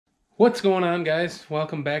What's going on, guys?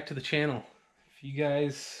 Welcome back to the channel. If you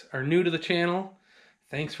guys are new to the channel,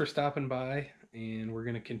 thanks for stopping by, and we're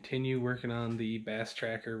going to continue working on the Bass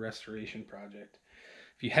Tracker restoration project.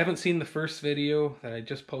 If you haven't seen the first video that I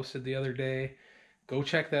just posted the other day, go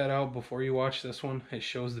check that out before you watch this one. It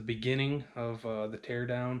shows the beginning of the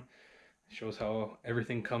teardown. It shows how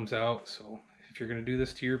everything comes out. So if you're going to do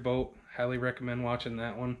this to your boat, highly recommend watching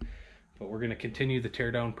that one. But we're going to continue the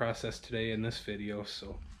teardown process today in this video.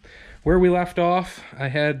 So where we left off, I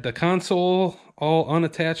had the console all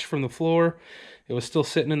unattached from the floor. It was still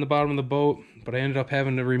sitting in the bottom of the boat, but I ended up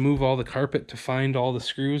having to remove all the carpet to find all the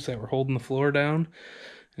screws that were holding the floor down.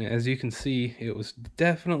 And as you can see, it was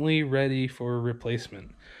definitely ready for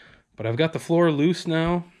replacement. But I've got the floor loose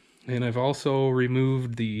now, and I've also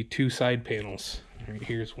removed the two side panels. Right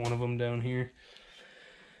here's one of them down here.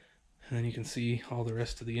 And then you can see all the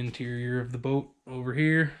rest of the interior of the boat over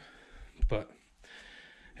here. But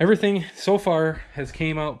everything so far has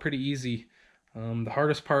came out pretty easy. The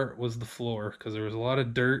hardest part was the floor, because there was a lot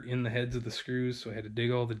of dirt in the heads of the screws, so I had to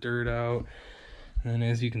dig all the dirt out. And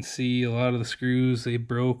as you can see, a lot of the screws, they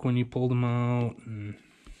broke when you pulled them out, and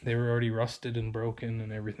they were already rusted and broken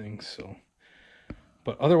and everything. So,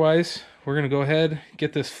 but otherwise, we're going to go ahead,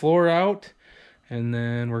 get this floor out, and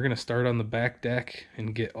then we're going to start on the back deck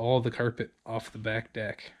and get all the carpet off the back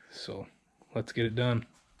deck. So let's get it done.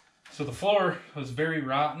 So the floor was very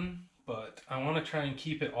rotten, but I want to try and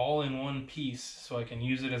keep it all in one piece so I can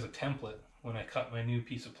use it as a template when I cut my new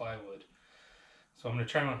piece of plywood. So I'm going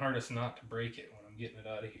to try my hardest not to break it when I'm getting it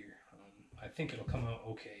out of here. I think it'll come out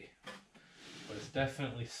okay, but it's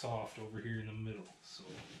definitely soft over here in the middle, so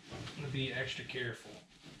I'm going to be extra careful.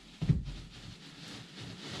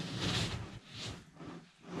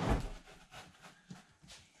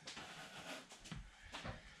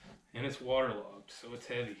 And it's waterlogged, so it's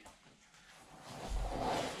heavy.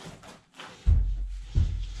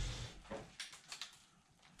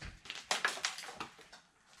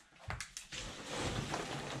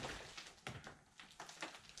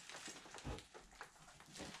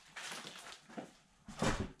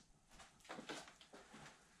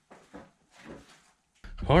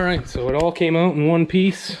 Alright, so it all came out in one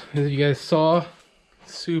piece, as you guys saw.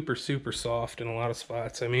 Super soft in a lot of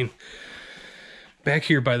spots. I mean, back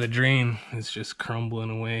here by the drain is just crumbling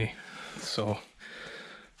away. So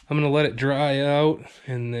I'm going to let it dry out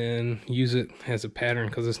and then use it as a pattern,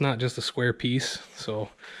 because it's not just a square piece. So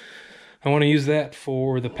I want to use that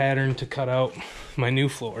for the pattern to cut out my new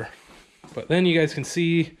floor. But then you guys can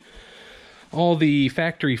see all the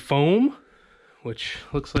factory foam, which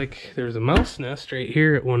looks like there's a mouse nest right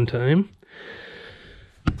here at one time.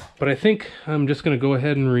 But I think I'm just going to go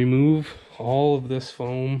ahead and remove all of this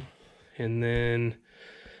foam and then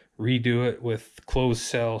redo it with closed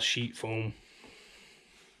cell sheet foam.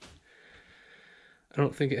 I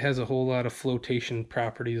don't think it has a whole lot of flotation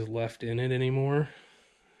properties left in it anymore,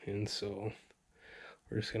 and so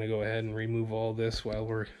we're just going to go ahead and remove all this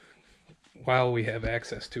while we have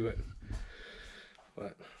access to it.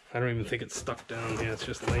 But I don't even think it's stuck down. Yeah, it's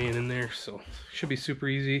just laying in there, so it should be super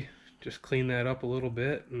easy. Just clean that up a little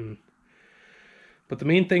bit. But the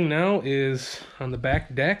main thing now is on the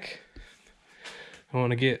back deck. I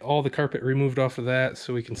want to get all the carpet removed off of that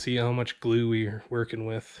so we can see how much glue we're working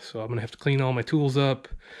with. So I'm going to have to clean all my tools up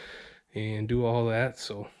and do all that.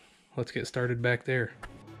 So let's get started back there.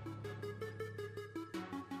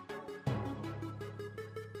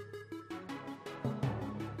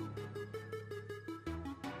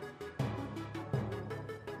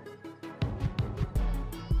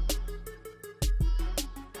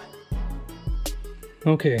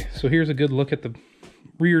 Okay, so here's a good look at the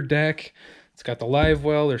rear deck. It's got the live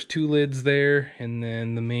well, there's two lids there, and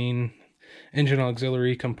then the main engine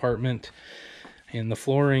auxiliary compartment. And the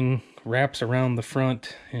flooring wraps around the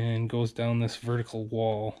front and goes down this vertical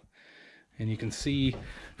wall. And you can see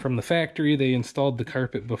from the factory they installed the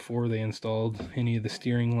carpet before they installed any of the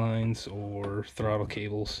steering lines or throttle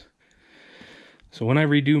cables. So when I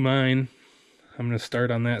redo mine, I'm going to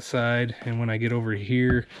start on that side, and when I get over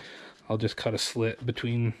here, I'll just cut a slit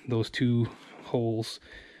between those two holes,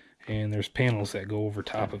 and there's panels that go over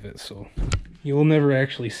top of it, so you will never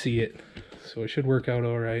actually see it. So it should work out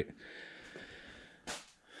all right.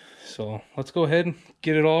 So let's go ahead and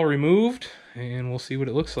get it all removed, and we'll see what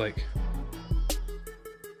it looks like.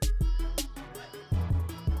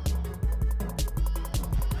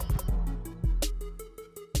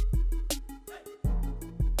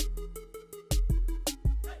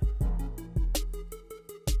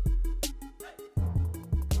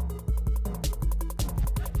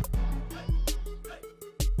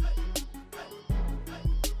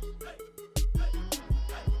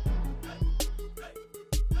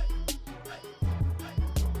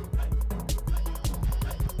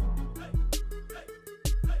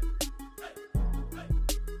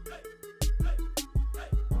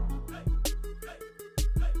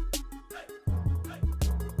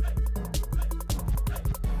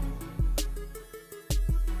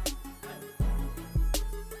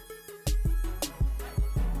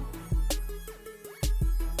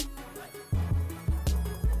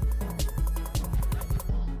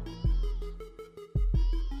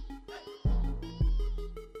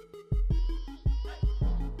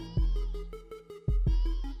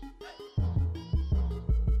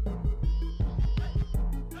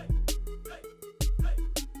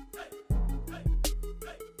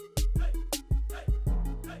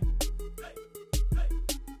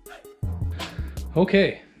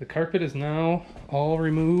 Okay, the carpet is now all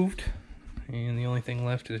removed, and the only thing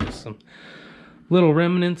left is just some little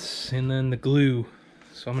remnants and then the glue.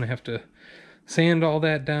 So I'm gonna have to sand all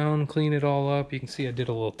that down, clean it all up. You can see I did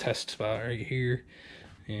a little test spot right here,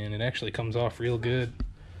 and it actually comes off real good.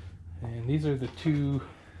 And these are the two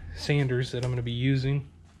sanders that I'm gonna be using.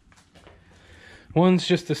 One's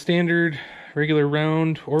just a standard regular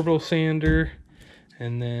round orbital sander,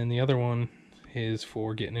 and then the other one is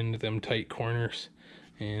for getting into them tight corners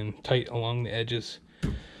and tight along the edges,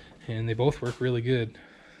 and they both work really good.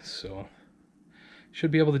 So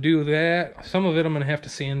should be able to do that. Some of it I'm gonna have to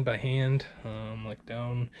sand by hand, like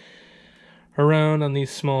down around on these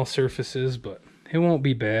small surfaces, but it won't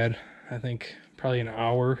be bad. I think probably an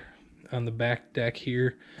hour on the back deck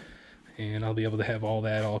here, and I'll be able to have all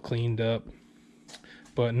that all cleaned up.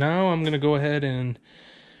 But now I'm gonna go ahead and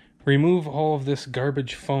remove all of this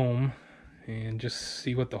garbage foam and just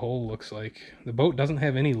see what the hole looks like. The boat doesn't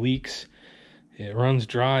have any leaks. It runs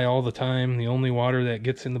dry all the time. The only water that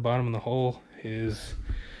gets in the bottom of the hole is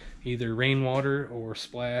either rainwater or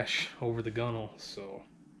splash over the gunnel. So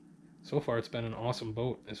far it's been an awesome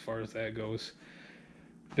boat as far as that goes.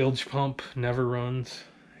 Bilge pump never runs,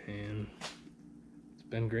 and it's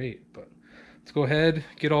been great. But let's go ahead,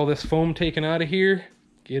 get all this foam taken out of here,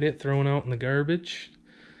 get it thrown out in the garbage,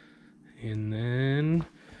 and then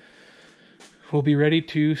we'll be ready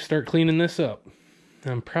to start cleaning this up.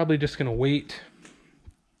 I'm probably just gonna wait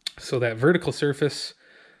so that vertical surface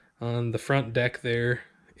on the front deck there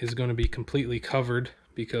is going to be completely covered,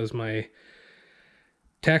 because my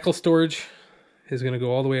tackle storage is going to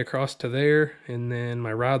go all the way across to there, and then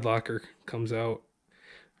my rod locker comes out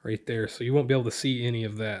right there, so you won't be able to see any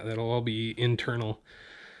of that. That'll all be internal.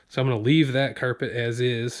 So I'm going to leave that carpet as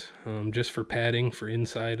is, just for padding for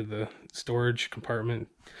inside of the storage compartment.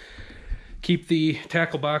 Keep the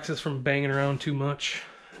tackle boxes from banging around too much,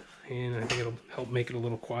 and I think it'll help make it a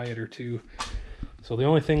little quieter too. So the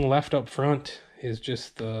only thing left up front is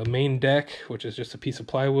just the main deck, which is just a piece of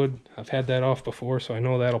plywood. I've had that off before, so I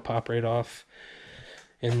know that'll pop right off.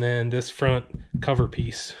 And then this front cover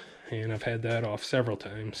piece, and I've had that off several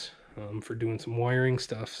times for doing some wiring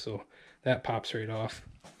stuff, so that pops right off.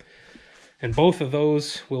 And both of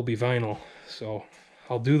those will be vinyl, so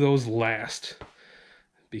I'll do those last,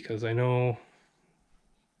 because I know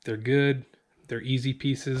they're good, they're easy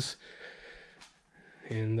pieces,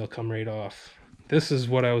 and they'll come right off. This is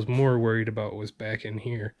what I was more worried about, was back in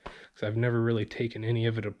here, because I've never really taken any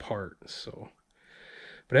of it apart. So,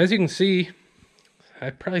 but as you can see, I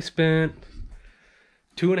probably spent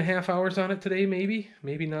 2.5 hours on it today, maybe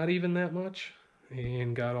not even that much,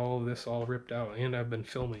 and got all of this all ripped out. And I've been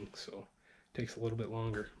filming, so it takes a little bit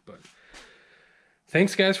longer. But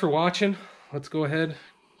thanks guys for watching. Let's go ahead,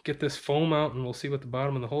 get this foam out, and we'll see what the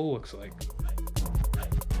bottom of the hole looks like.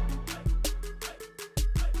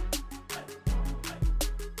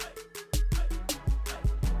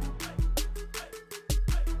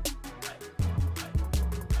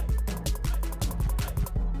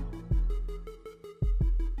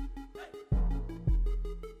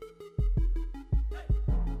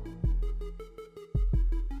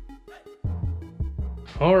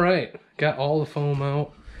 All right, got all the foam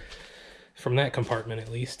out from that compartment,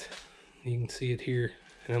 at least. You can see it here,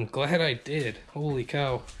 and I'm glad I did. Holy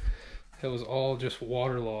cow, that was all just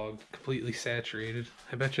waterlogged, completely saturated.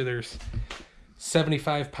 I bet you there's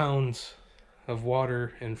 75 pounds of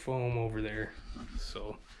water and foam over there.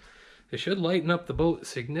 So it should lighten up the boat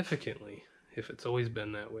significantly if it's always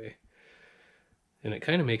been that way. And it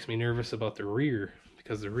kind of makes me nervous about the rear,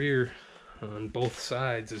 because the rear on both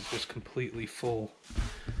sides is just completely full.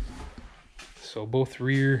 So both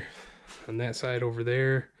rear on that side over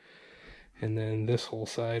there, and then this whole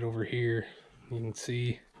side over here, you can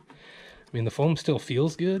see, I mean, the foam still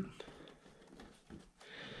feels good,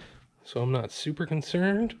 so I'm not super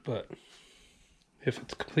concerned. But if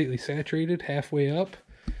it's completely saturated halfway up,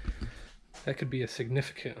 that could be a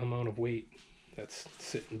significant amount of weight that's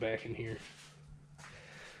sitting back in here.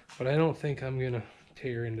 But I don't think I'm gonna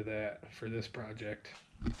tear into that for this project.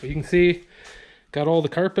 But you can see, got all the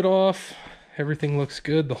carpet off, everything looks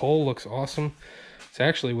good, the hull looks awesome. It's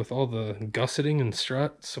actually, with all the gusseting and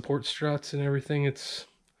support struts and everything, it's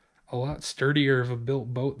a lot sturdier of a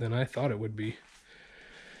built boat than I thought it would be.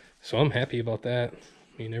 So I'm happy about that.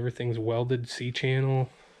 I mean, everything's welded C-channel,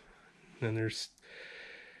 and there's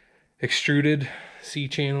extruded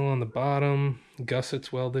C-channel on the bottom,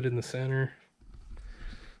 gussets welded in the center.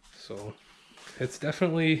 So it's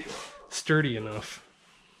definitely sturdy enough.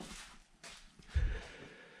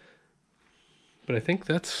 But I think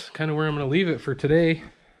that's kind of where I'm going to leave it for today.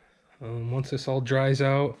 Once this all dries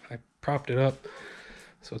out, I propped it up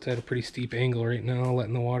So it's at a pretty steep angle right now,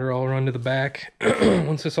 letting the water all run to the back.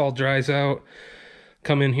 Once this all dries out,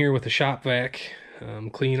 come in here with a shop vac,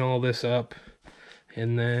 clean all this up,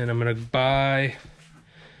 and then I'm gonna buy,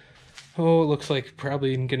 it looks like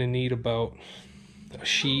probably gonna need about a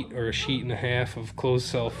sheet or a sheet and a half of closed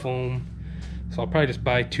cell foam. So I'll probably just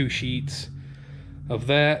buy 2 sheets of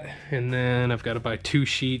that, and then I've got to buy 2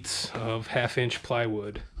 sheets of 1/2-inch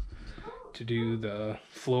plywood to do the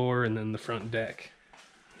floor and then the front deck.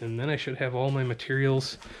 And then I should have all my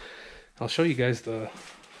materials. I'll show you guys the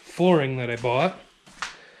flooring that I bought.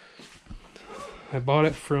 I bought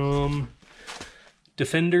it from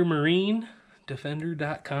Defender Marine,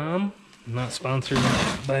 defender.com. I'm not sponsored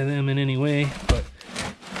by them in any way, but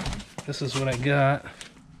this is what I got.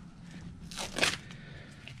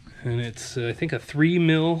 And it's, I think, a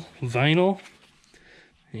 3mm vinyl,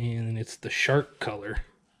 and it's the shark color.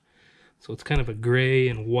 So it's kind of a gray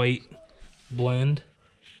and white blend.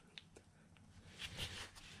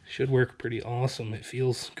 Should work pretty awesome. It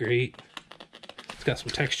feels great. It's got some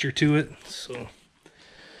texture to it. So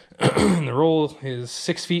the roll is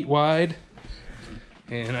 6 feet wide,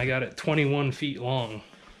 and I got it 21 feet long.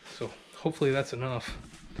 So hopefully that's enough.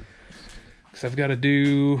 Because I've got to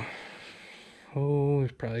do,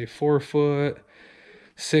 there's probably 4 foot,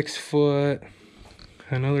 6 foot,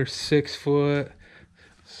 another 6 foot,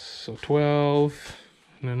 so 12,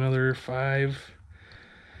 and another 5,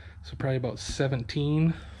 so probably about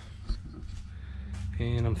 17.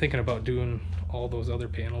 And I'm thinking about doing all those other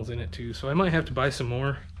panels in it too, so I might have to buy some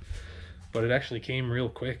more, but it actually came real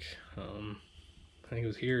quick. I think it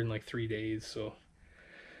was here in like 3 days, so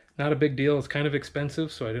not a big deal. It's kind of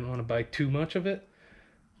expensive, so I didn't want to buy too much of it,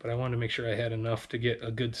 but I wanted to make sure I had enough to get a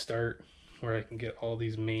good start where I can get all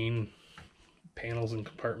these main panels and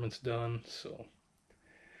compartments done. So,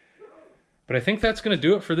 but I think that's going to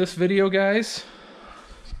do it for this video, guys.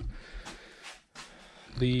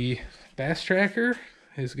 The Bass Tracker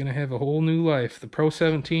is going to have a whole new life. The Pro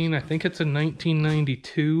 17, I think it's a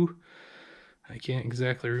 1992. I can't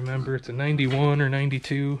exactly remember. It's a 91 or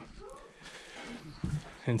 92.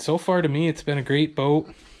 And so far to me, it's been a great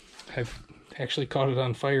boat. I've actually caught it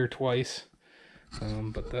on fire twice,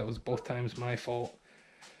 but that was both times my fault.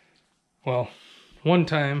 Well, one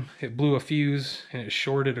time it blew a fuse and it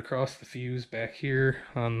shorted across the fuse back here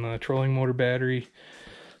on the trolling motor battery.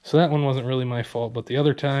 So that one wasn't really my fault, but the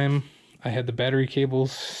other time I had the battery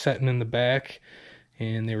cables setting in the back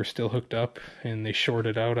and they were still hooked up and they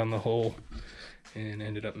shorted out on the hole and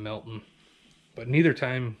ended up melting. But neither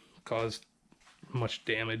time caused much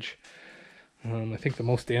damage. I think the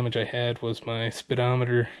most damage I had was my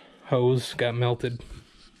speedometer hose got melted.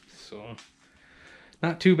 So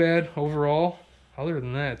not too bad overall. Other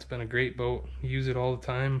than that, it's been a great boat. Use it all the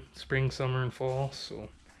time, spring, summer, and fall. So,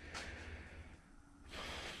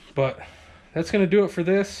 but that's gonna do it for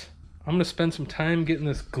this. I'm gonna spend some time getting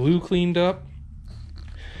this glue cleaned up,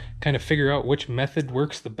 kind of figure out which method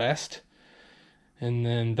works the best, and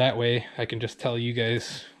then that way I can just tell you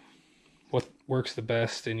guys what works the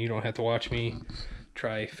best, and you don't have to watch me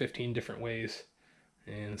try 15 different ways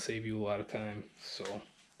and save you a lot of time. So,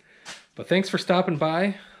 but thanks for stopping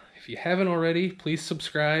by. If you haven't already, please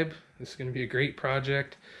subscribe. This is going to be a great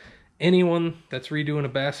project. Anyone that's redoing a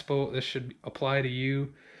bass boat, this should apply to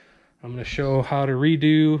you. I'm going to show how to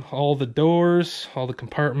redo all the doors, all the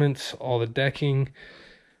compartments, all the decking,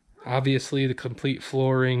 obviously the complete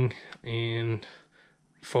flooring and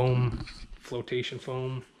foam, flotation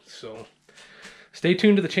foam. So stay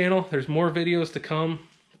tuned to the channel. There's more videos to come.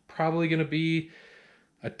 Probably going to be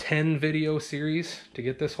a 10 video series to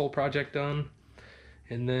get this whole project done.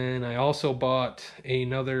 And then I also bought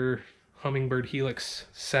another Humminbird Helix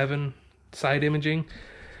 7 side imaging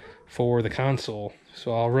for the console.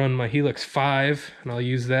 So I'll run my Helix 5 and I'll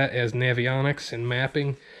use that as navionics and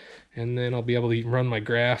mapping. And then I'll be able to run my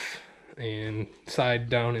graph and side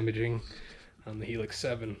down imaging on the Helix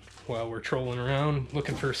 7 while we're trolling around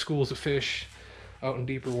looking for schools of fish out in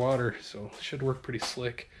deeper water. So it should work pretty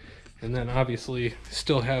slick. And then obviously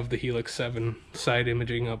still have the Helix 7 side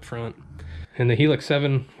imaging up front. And the Helix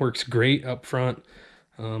 7 works great up front,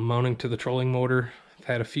 mounting to the trolling motor. I've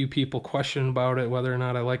had a few people question about it, whether or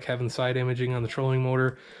not I like having side imaging on the trolling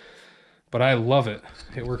motor, but I love it.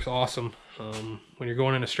 It works awesome. When you're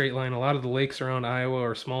going in a straight line, a lot of the lakes around Iowa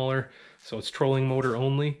are smaller, so it's trolling motor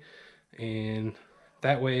only. And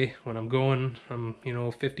that way, when I'm going,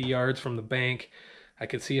 50 yards from the bank, I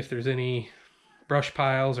can see if there's any brush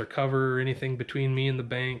piles or cover or anything between me and the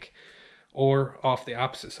bank, or off the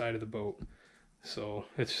opposite side of the boat. So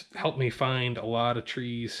it's helped me find a lot of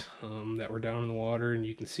trees that were down in the water, and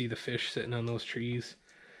you can see the fish sitting on those trees.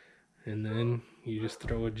 And then You just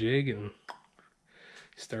throw a jig and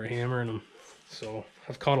start hammering them. So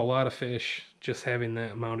I've caught a lot of fish just having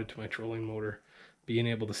that mounted to my trolling motor, being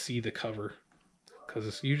able to see the cover,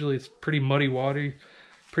 because usually it's pretty muddy water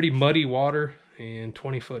and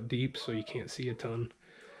 20 foot deep, so you can't see a ton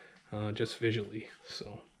just visually.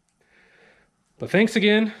 So, but thanks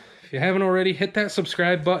again. If you haven't already, hit that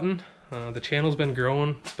subscribe button. The channel's been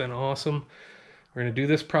growing. It's been awesome. We're gonna do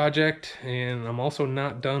this project, and I'm also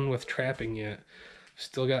not done with trapping yet.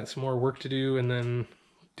 Still got some more work to do, and then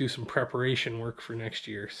do some preparation work for next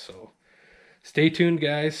year. So stay tuned,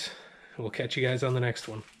 guys. We'll catch you guys on the next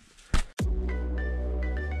one.